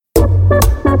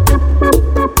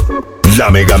La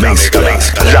mega mezcla.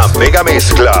 La mega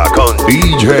mezcla con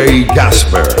DJ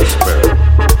Casper.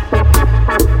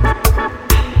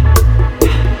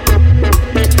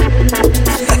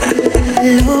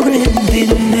 Logro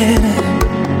entender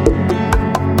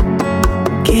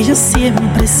que yo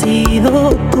siempre he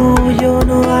sido tuyo,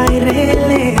 no hay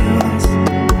relevos.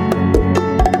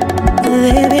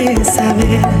 Debes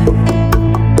saber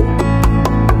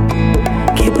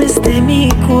que pues de mi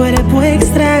cuerpo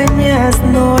extrañas,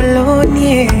 no lo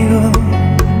niego.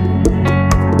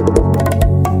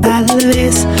 Tal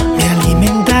vez me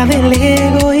alimentaba el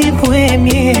ego y fue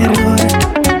mi error.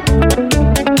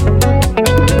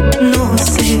 No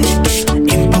sé,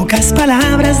 en pocas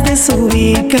palabras, de su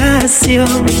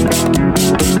ubicación.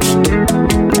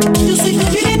 Yo soy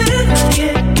tuyo y de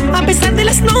nadie, a pesar de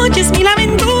las noches, mil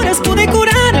aventuras pude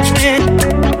curarme.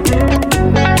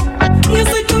 Yo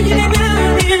soy tuyo y de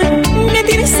nadie, me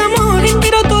tienes amor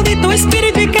entero, todito,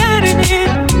 espíritu y carne.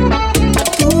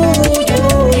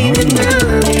 Tuyo y de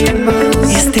nadie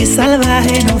más. Este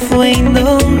salvaje no fue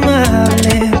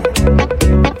indomable.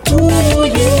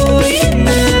 Tuyo y de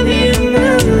nadie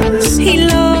más. Y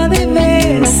lo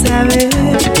debes saber.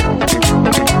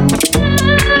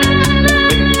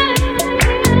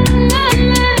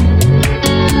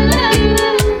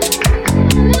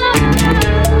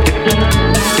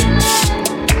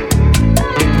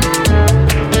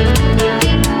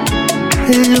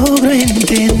 Logro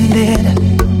entender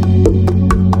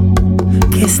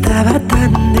que estaba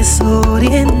tan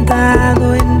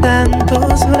desorientado en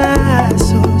tantos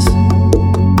brazos,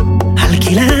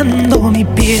 alquilando mi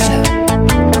piel,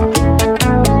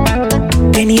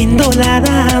 teniendo la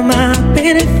dama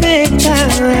perfecta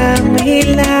a mi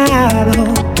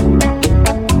lado.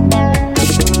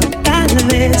 Tal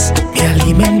vez me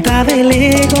alimentaba el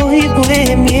ego y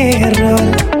fue mi error.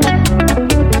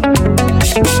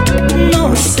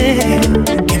 No sé,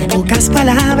 en pocas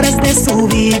palabras, de su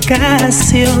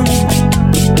ubicación.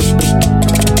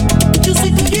 Yo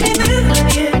soy tuyo y de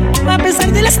nadie, a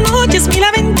pesar de las noches, mil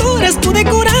aventuras pude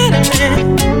curarme.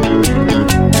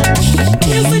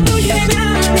 Yo soy tuyo y de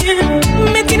nadie,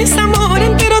 me tienes amor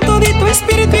entero, todito,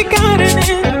 espíritu y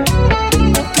carne.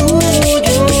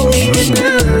 Tuyo y de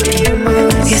nadie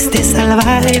más. Este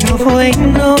salvaje no fue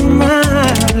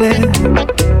indomable.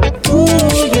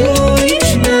 Tuyo y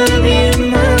de nadie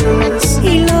más.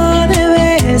 Y lo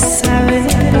debes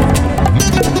saber.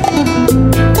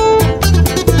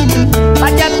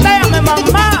 Bachateame,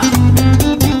 mamá.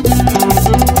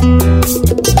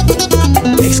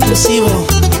 Exclusivo,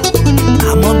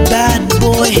 I'm a bad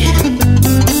boy.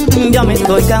 Ya me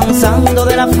estoy cansando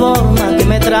de la forma que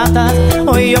me tratas.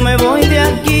 Hoy yo me voy de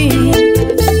aquí.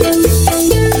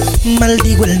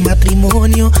 Maldigo el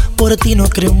matrimonio, por ti no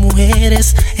creo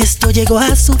mujeres. Esto llegó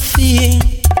a su fin.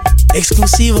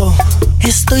 Exclusivo,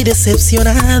 estoy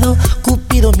decepcionado.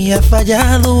 Cupido me ha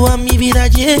fallado, a mi vida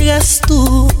llegas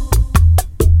tú.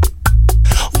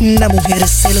 Una mujer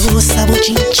celosa,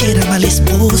 bochinchera, mala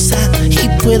esposa, y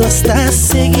puedo hasta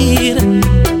seguir.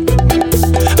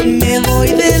 Me voy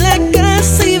de la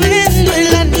casa y vendo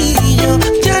el anillo.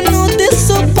 Ya no te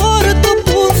soporto,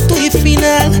 punto y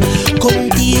final.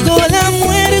 Contigo la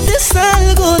muerte es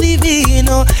algo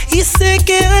divino, y sé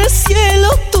que al cielo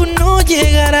tú no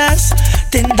llegarás.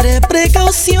 Tendré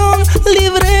precaución,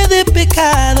 libre de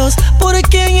pecados,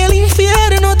 porque en el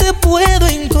infierno te puedo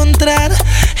encontrar.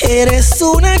 Eres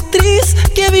una actriz,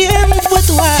 que bien fue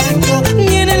tu acto,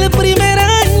 ni en el primer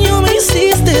año me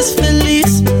hiciste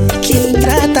feliz. Qué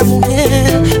ingrata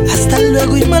mujer, hasta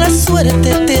luego y mala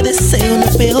suerte, te deseo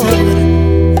lo peor.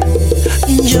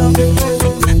 Yo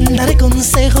daré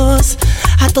consejos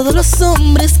a todos los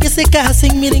hombres que se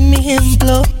casen, miren mi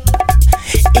ejemplo.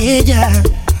 Ella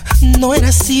no era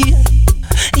así,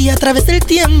 y a través del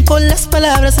tiempo las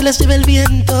palabras se las lleva el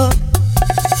viento.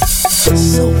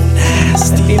 So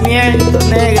nasty. Pimiento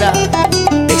negra.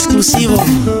 Exclusivo,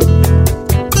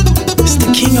 it's the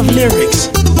king of lyrics.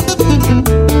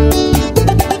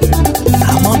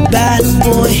 I'm a bad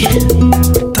boy,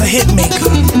 the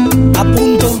hitmaker.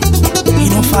 Apunto y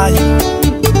no fallo.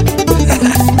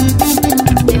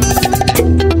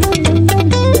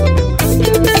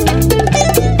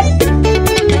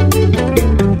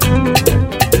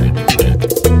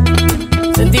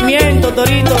 Sentimiento,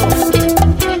 Torito.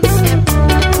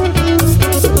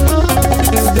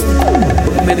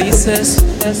 Me dices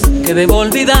que debo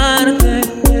olvidarte,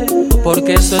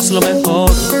 porque eso es lo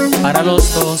mejor para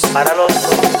los dos.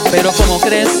 Pero ¿cómo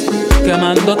crees que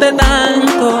amándote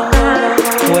tanto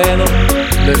puedo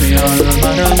de mi alma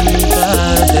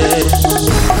arrancarte?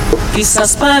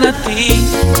 Quizás para ti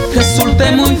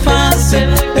resulte muy fácil,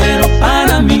 pero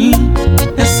para mí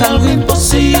es algo imposible.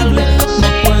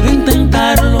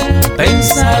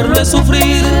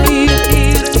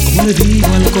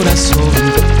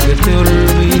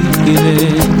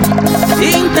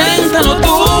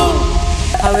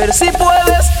 A ver si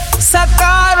puedes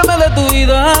sacarme de tu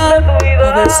vida,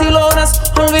 a ver si logras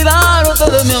olvidarte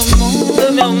de mi amor,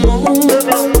 de mi amor, de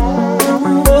mi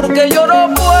amor. Porque yo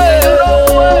no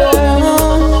puedo.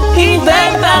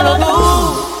 Inténtalo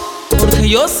tú, porque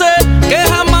yo sé que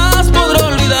jamás podré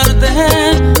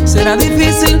olvidarte. Será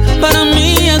difícil para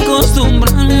mí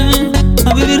acostumbrarme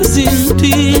a vivir sin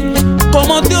ti.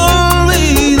 ¿Cómo te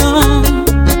olvido?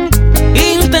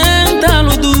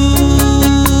 Inténtalo tú.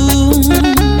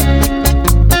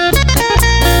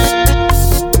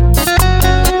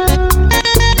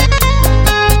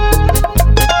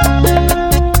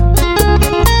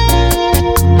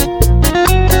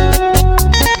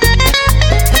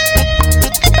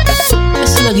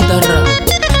 Es la guitarra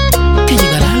que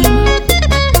llega al alma.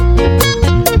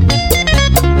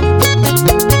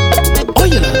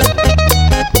 Óyela.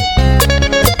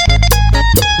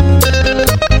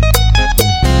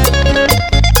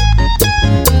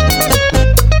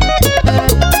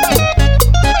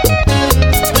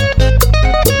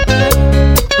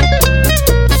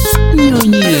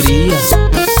 Ñoñería.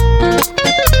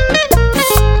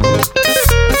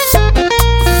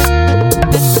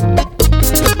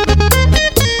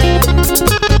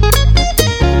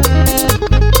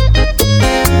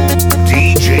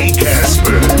 DJ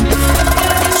Casper.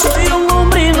 Soy un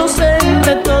hombre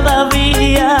inocente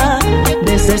todavía.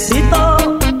 Necesito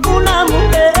una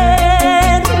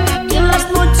mujer que en las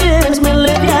noches me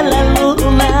eleve a la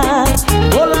luna,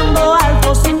 volando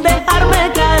alto sin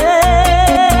dejarme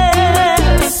caer.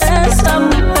 Esa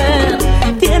mujer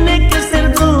tiene que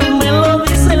ser tú, me lo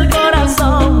dice el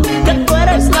corazón, que tú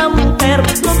eres la mujer.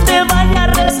 No te vayas a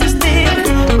resistir,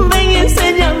 ven y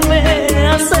enséñame a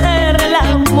hacer el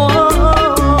amor.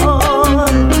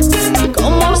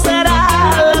 ¿Cómo será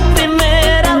la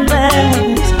primera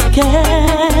vez que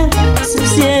se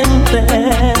siente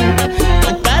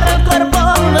tocar el cuerpo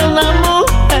de una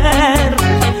mujer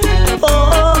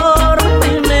por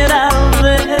primera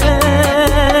vez?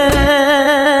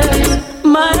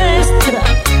 Maestra,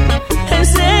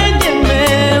 enséñeme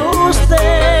usted,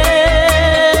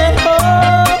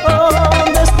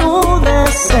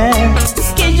 desnúdese,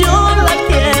 que yo la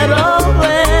quiero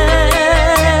ver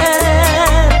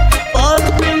por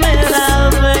primera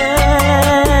vez.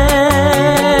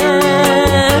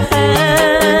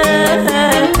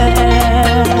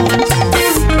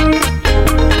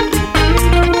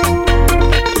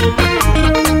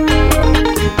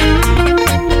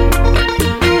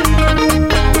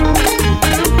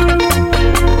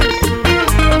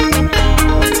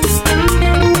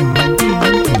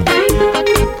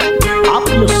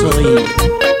 Yo soy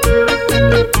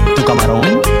tu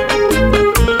camarón.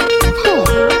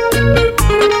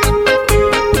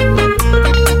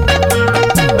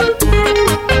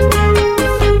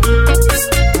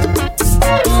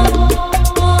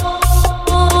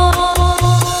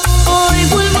 Hoy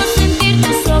vuelvo a sentir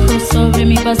tus ojos sobre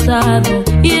mi pasado,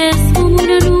 y es como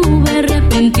una nube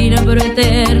repentina pero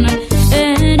eterna.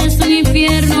 Eres un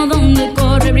infierno donde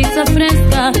corre brisa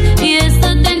fresca, y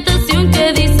esa tentación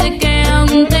que dice que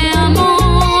aún te amo.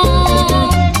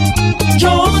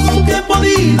 Yo nunca he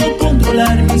podido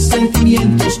controlar mis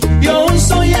sentimientos, y hoy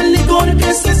soy el licor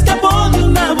que se escapó de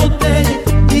una botella.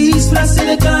 Disfrace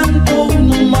de canto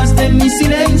uno más de mis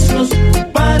silencios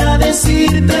para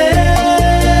decirte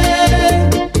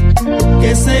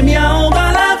que se me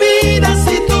ahoga la vida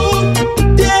si tú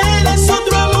tienes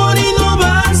otro amor y no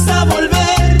vas a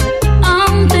volver.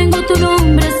 Aún tengo tu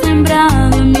nombre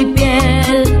sembrado en mi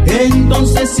piel,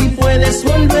 Entonces si puedes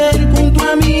volver junto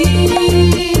a mí.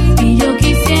 y yo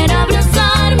quisiera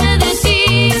abrazarme de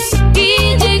ti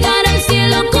y llegar al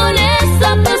cielo con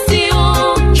esa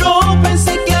pasión. Yo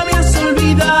pensé que habías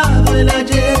olvidado el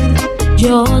ayer.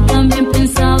 Yo también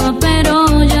pensaba,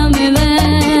 pero ya me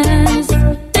ves.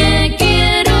 Te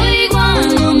quiero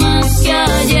igual o más que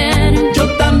ayer. Yo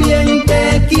también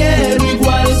te quiero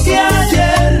igual que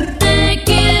ayer. Te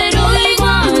quiero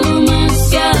igual o más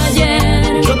que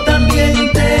ayer. Yo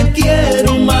también te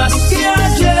quiero más que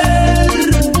ayer.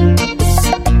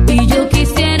 Y yo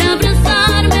quisiera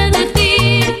abrazarme de ti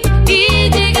y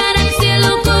llegar al cielo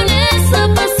con esa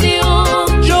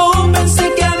pasión. Yo pensé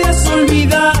que habías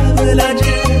olvidado el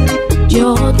ayer.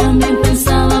 Yo también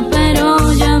pensaba,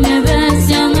 pero ya me ves,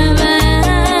 ya me ves.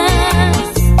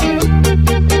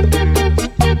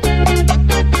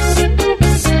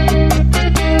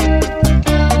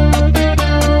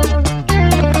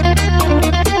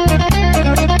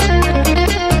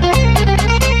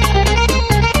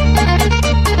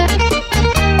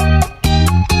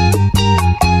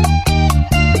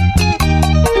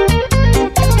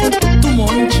 Tu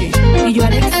Monchi. Y yo,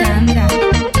 Alexandra.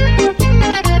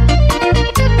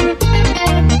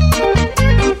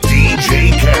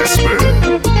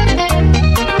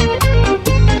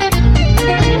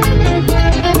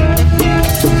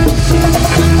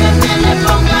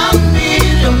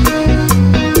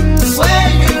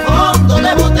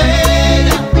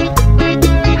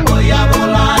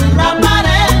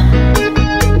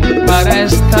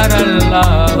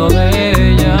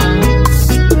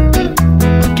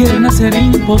 ser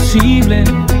imposible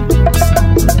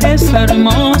esta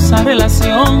hermosa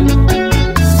relación,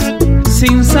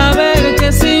 sin saber que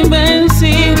es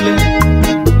invencible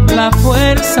la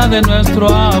fuerza de nuestro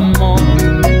amor.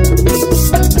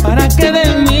 Para que de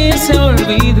mí se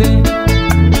olvide,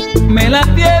 me la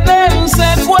tienen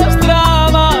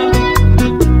secuestrada,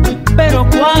 pero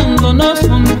cuando nos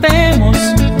juntemos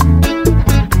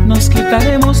nos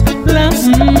quitaremos la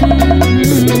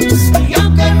Y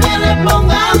aunque me le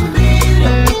pongan vidrio,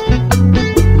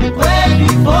 fuego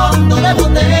y fondo de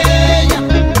botella,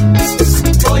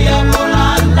 voy a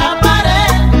volar la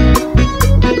pared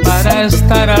para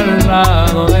estar al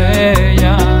lado de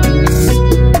ella.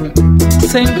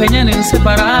 Se empeñan en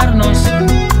separarnos,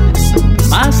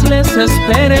 más les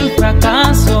espera el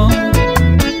fracaso,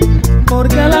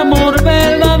 porque al amor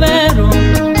verdadero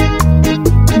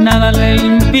nada le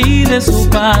impide su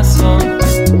paso.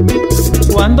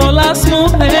 Cuando las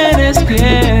mujeres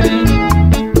quieren,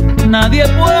 nadie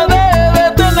puede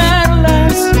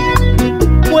detenerlas,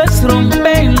 pues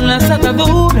rompen las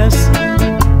ataduras,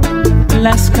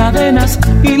 las cadenas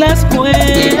y las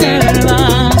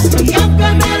cuerdas. Y aunque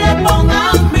me le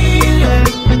pongan vidrio,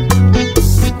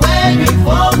 fuego y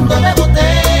fondo de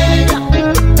botella,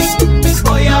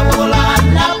 voy a volar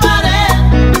la pared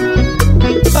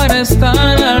para estar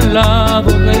al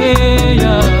lado de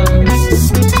ella.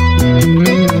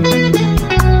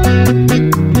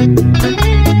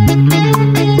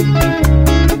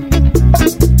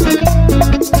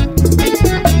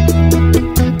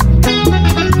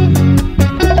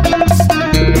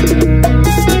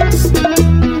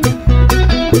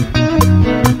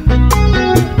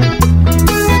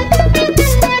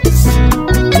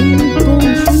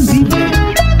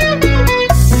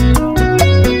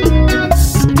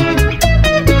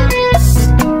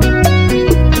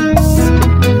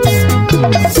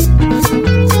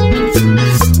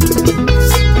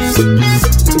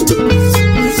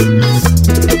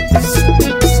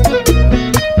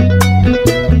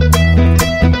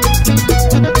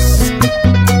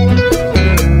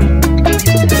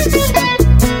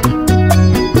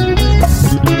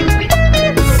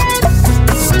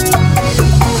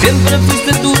 Siempre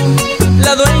fuiste tú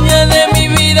la dueña de mi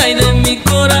vida y de mi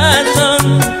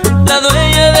corazón, la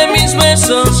dueña de mis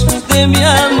besos, de mi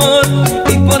amor.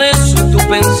 Y por eso tú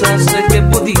pensaste que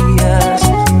podías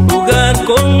jugar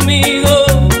conmigo,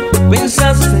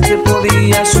 pensaste que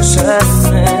podías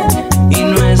usarme y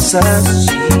no es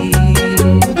así.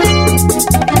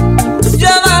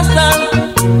 Ya basta,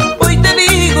 hoy te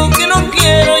digo que no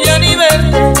quiero ya ni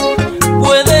verte,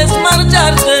 puedes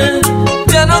marcharte.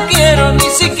 Ya no quiero ni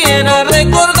siquiera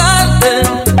recordarte,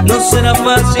 no será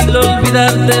fácil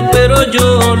olvidarte, pero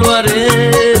yo lo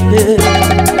haré.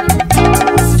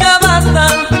 Ya basta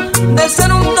de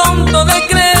ser un tonto, de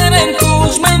creer en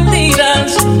tus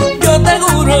mentiras. Yo te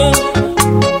juro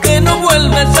que no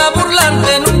vuelves a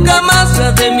burlarte nunca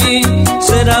más de mí.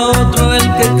 Será otro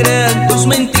el que crea en tus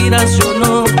mentiras, yo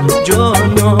no, yo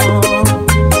no.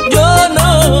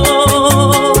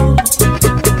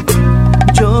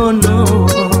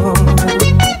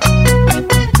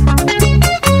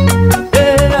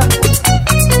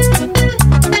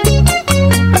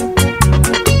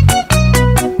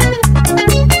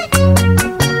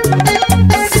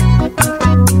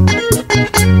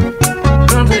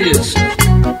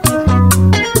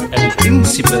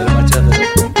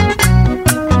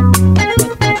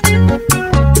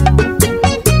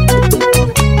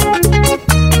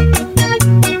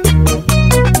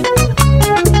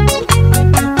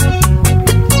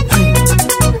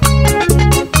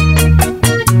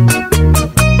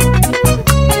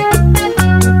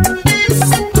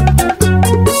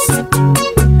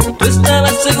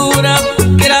 Segura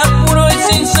que era puro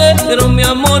y sincero mi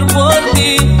amor por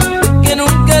ti, que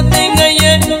nunca te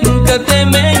engañé, nunca te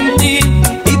mentí.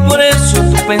 Y por eso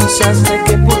tú pensaste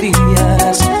que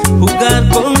podías jugar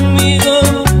conmigo,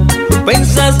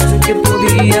 pensaste que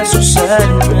podías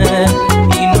usarme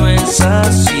y no es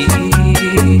así.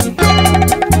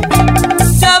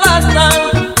 Ya basta,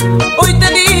 hoy te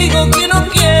digo que no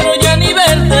quiero ya ni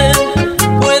verte,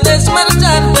 puedes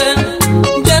marcharte.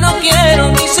 Ya no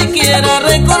quiero ni siquiera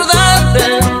recordarte,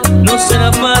 no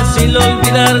será fácil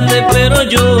olvidarte, pero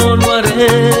yo lo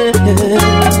haré.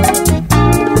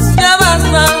 Ya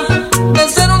basta de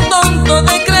ser un tonto,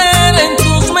 de creer en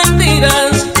tus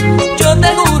mentiras. Yo te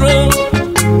juro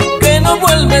que no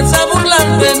vuelves a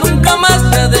burlarte nunca más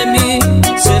de mí.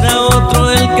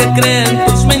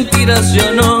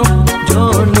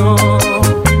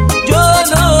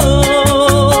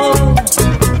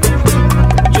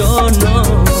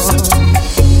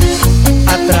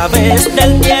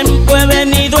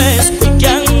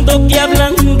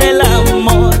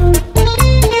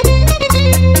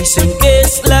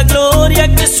 gloria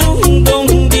que es un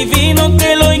don divino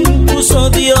que lo impuso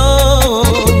Dios.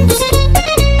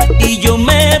 Y yo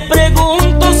me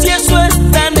pregunto si eso es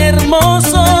tan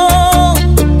hermoso,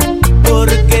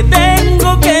 porque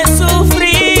tengo que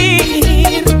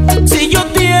sufrir. Si yo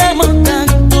te amo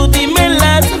tanto, dime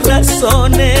las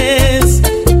razones,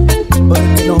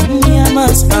 porque no me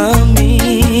amas a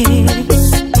mí.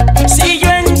 Si yo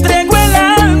entrego el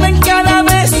alma en cada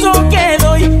beso que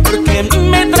doy, porque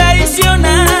me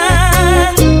traicionan.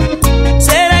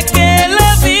 ¿Será que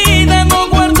la vida no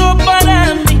guardó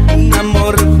para mí un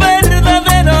amor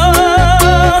verdadero?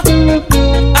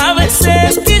 A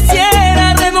veces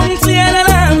quisiera renunciar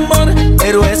al amor,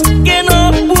 pero es que no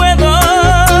puedo.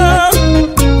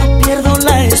 Pierdo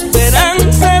la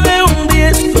esperanza de un día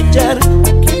escuchar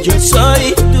que yo soy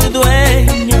tu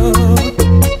dueño.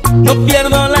 No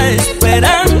pierdo la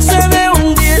esperanza de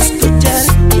un día escuchar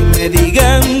que me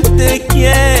digan te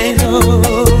quiero.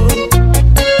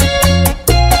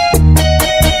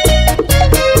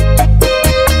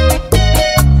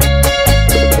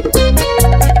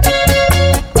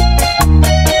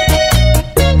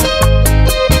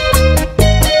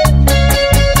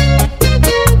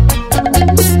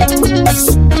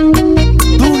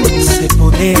 Dulce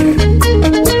poder.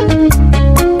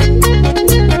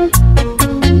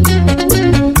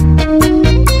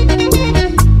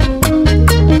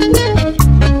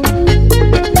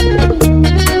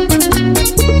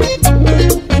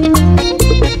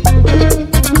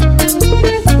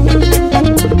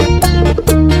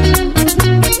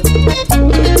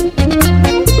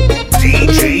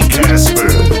 DJ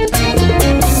Casper.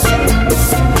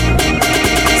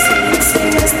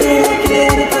 Enseñaste a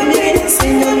querer, también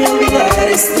enséñame a olvidar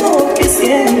esto que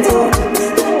siento.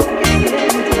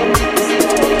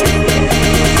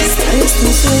 Es tu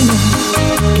sueño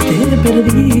que te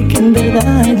perdí, que en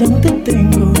verdad ya no te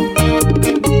tengo.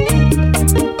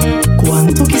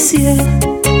 Cuánto quisiera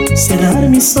cerrar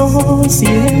mis ojos y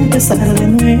empezar de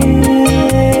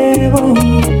nuevo.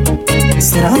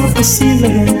 ¿Será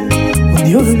posible un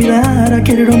día olvidar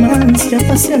aquel romance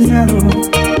apasionado?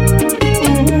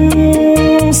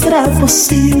 ¿Será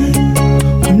posible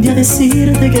un día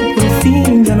decirte que por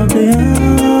fin ya no te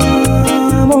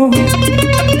amo?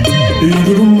 Lo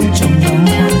dudo mucho, mi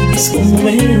amor, es como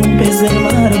ver un pez del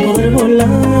mar poder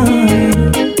volar.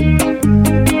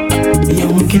 Y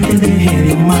aunque te deje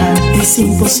de amar, es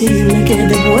imposible que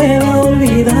te pueda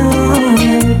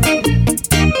olvidar.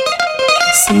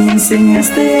 Si me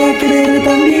enseñaste a querer,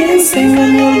 también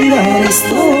enséñame a olvidar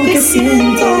esto que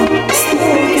siento,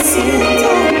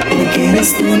 porque eres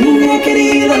tu niña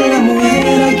querida, la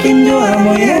mujer a quien yo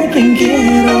amo y a quien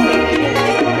quiero.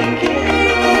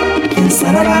 ¿Quién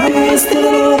sanará este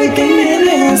dolor que me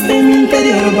dejaste en mi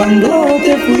interior cuando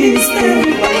te fuiste?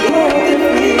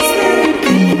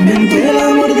 ¿Quién inventó el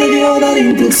amor debió dar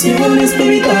instrucciones para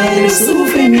evitar el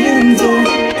sufrimiento?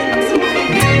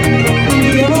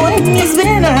 Llevo en mis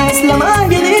venas la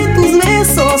magia de tus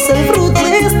besos, el fruto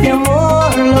de este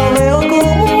amor lo veo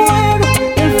como un juego.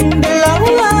 El fin de la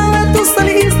volada, tú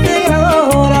saliste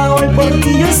ahora, hoy por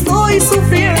ti yo estoy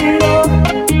sufriendo.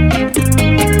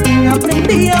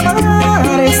 Aprendí a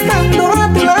amar estando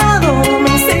a tu lado, me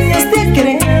enseñaste a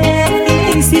querer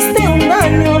y me hiciste un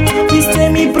daño. Fuiste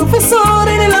mi profesor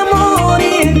en el amor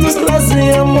y en tus clases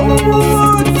de amor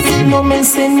no me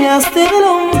enseñaste de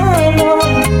lo malo.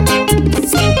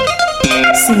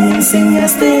 Si me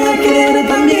enseñaste a querer,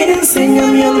 también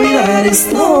enséñame a olvidar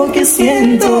esto que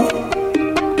siento,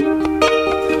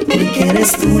 porque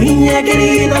eres tu niña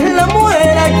querida, la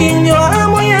mujer a quien yo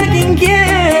amo y a quien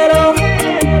quiero.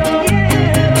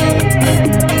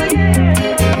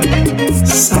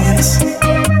 Sabes,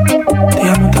 te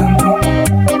amo tanto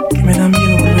que me da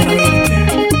miedo volver a verte.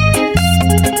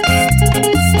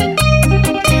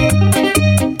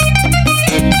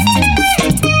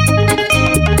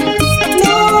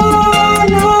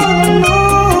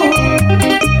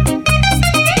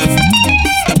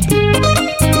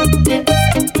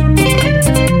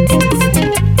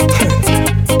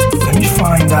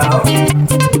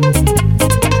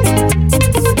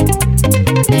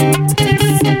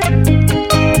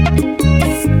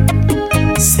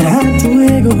 Será tu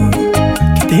ego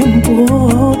que te empujó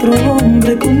a otro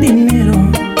hombre con dinero.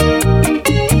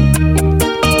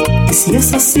 Y si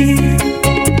es así,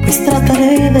 pues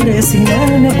trataré de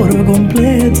resignarme por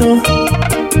completo.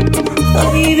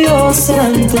 Ay Dios,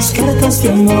 serán tus cartas de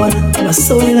amor, la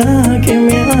soledad que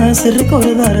me hace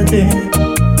recordarte,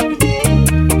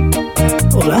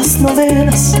 o las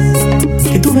novelas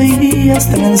que tú veías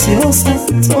tan ansiosa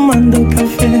tomando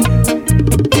café.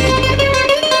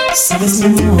 Sabes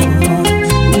mi amor,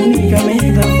 mi única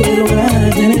meta fue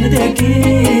lograr llenar tenerte aquí.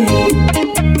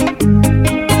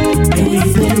 Me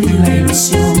olvidé de la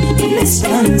ilusión y la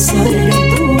esperanza de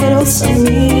que tú eras a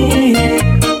mí.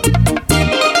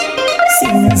 Si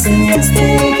me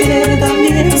enseñaste a querer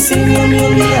también, enséñame a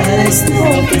olvidar esto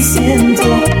que siento,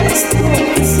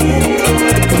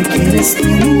 porque eres tu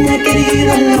niña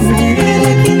querida, la mujer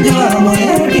a quien yo amo y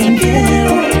a quien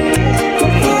quiero.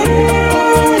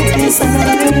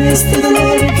 Sanar este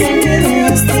dolor que me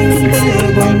dejaste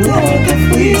entender cuando te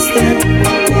fuiste.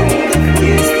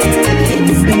 Quien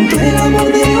inventó el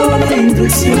amor de oro, la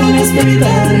instrucción es de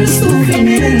evitar el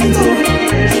sufrimiento.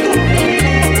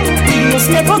 Dios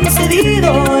me ha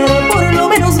concedido el por lo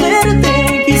menos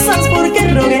verte, quizás porque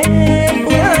rogué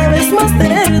una vez más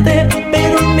tenerte,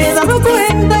 pero me he dado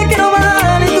cuenta que no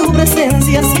vale tu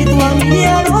presencia si tú a mí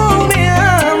ya no me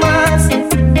amas.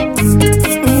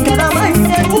 Cada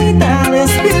mañanita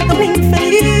despierto muy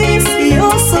infeliz y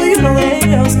yo soy uno de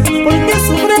ellos porque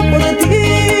sufre por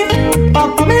ti.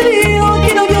 Papá me dijo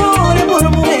que no llore por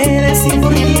mujeres y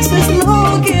porque eso es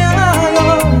lo que hago.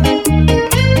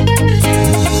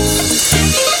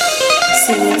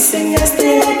 Si me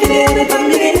enseñaste a querer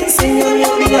también, enséñame a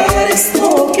olvidar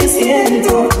esto que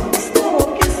siento.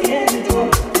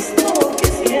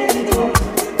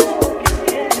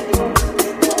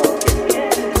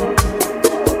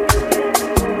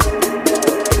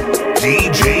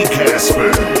 DJ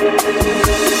Casper.